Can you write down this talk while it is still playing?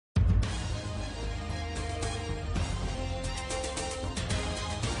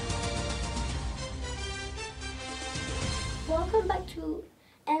back to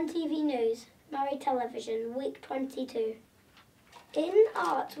MTV News, Murray Television, week 22. In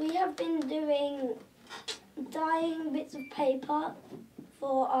art, we have been doing dyeing bits of paper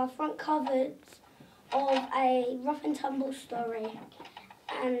for our front covers of a Rough and Tumble story.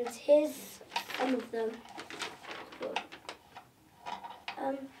 And here's some of them.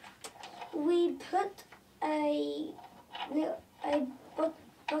 We put a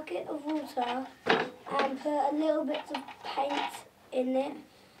bucket of water and put a little bit of paint in it,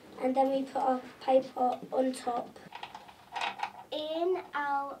 and then we put our paper on top. In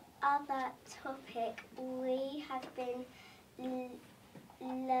our other topic, we have been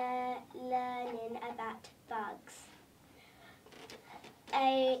learning about bugs.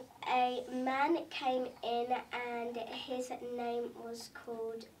 A man came in and his name was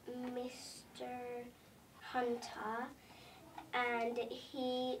called Mr. Hunter, and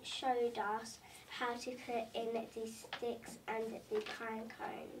he showed us how to put in the sticks and the pine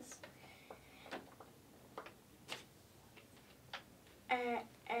cones.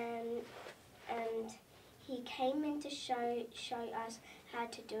 And he came in to show us how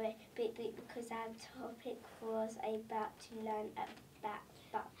to do it, because our topic was about to learn about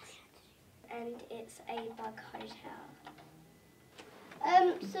bugs, and it's a bug hotel.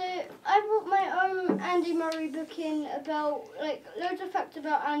 So I brought my own Andy Murray book in about loads of facts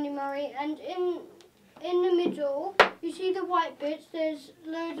about Andy Murray, and in the middle you see the white bits, there's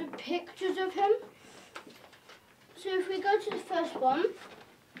loads of pictures of him. So if we go to the first one,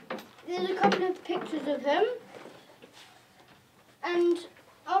 there's a couple of pictures of him, and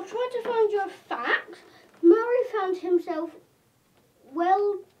I'll try to find you a fact. Murray found himself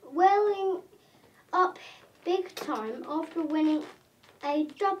welling up big time after winning a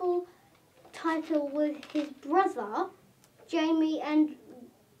double title with his brother, Jamie and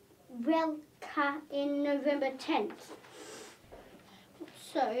Relka, in November 10th.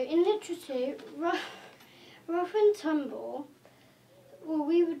 So, in literature, Rough and Tumble, well,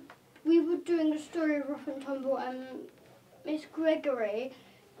 we were doing the story of Rough and Tumble, and Miss Gregory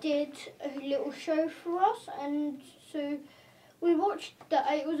did a little show for us, and so we watched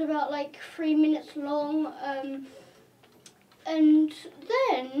that. It was about 3 minutes long, and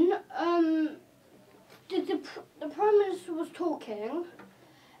then the Prime Minister was talking,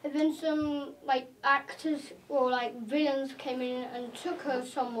 and then some actors or villains came in and took her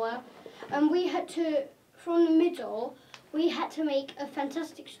somewhere, and we had to, from the middle, we had to make a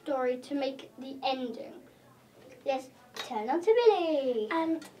fantastic story to make the ending. Let's turn on to Billy.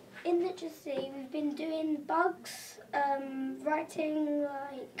 And in literacy, we've been doing bugs, writing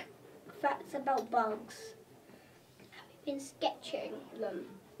facts about bugs. Been sketching them.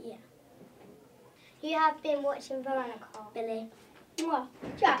 Yeah. You have been watching Veronica. Billy. Mwah.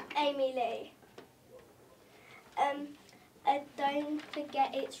 Jack, Amy Lee. Don't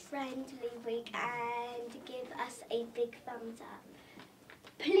forget it's Friendly Week, and give us a big thumbs up.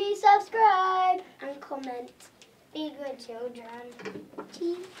 Please subscribe And comment. Be good children.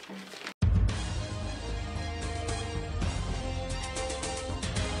 Cheese.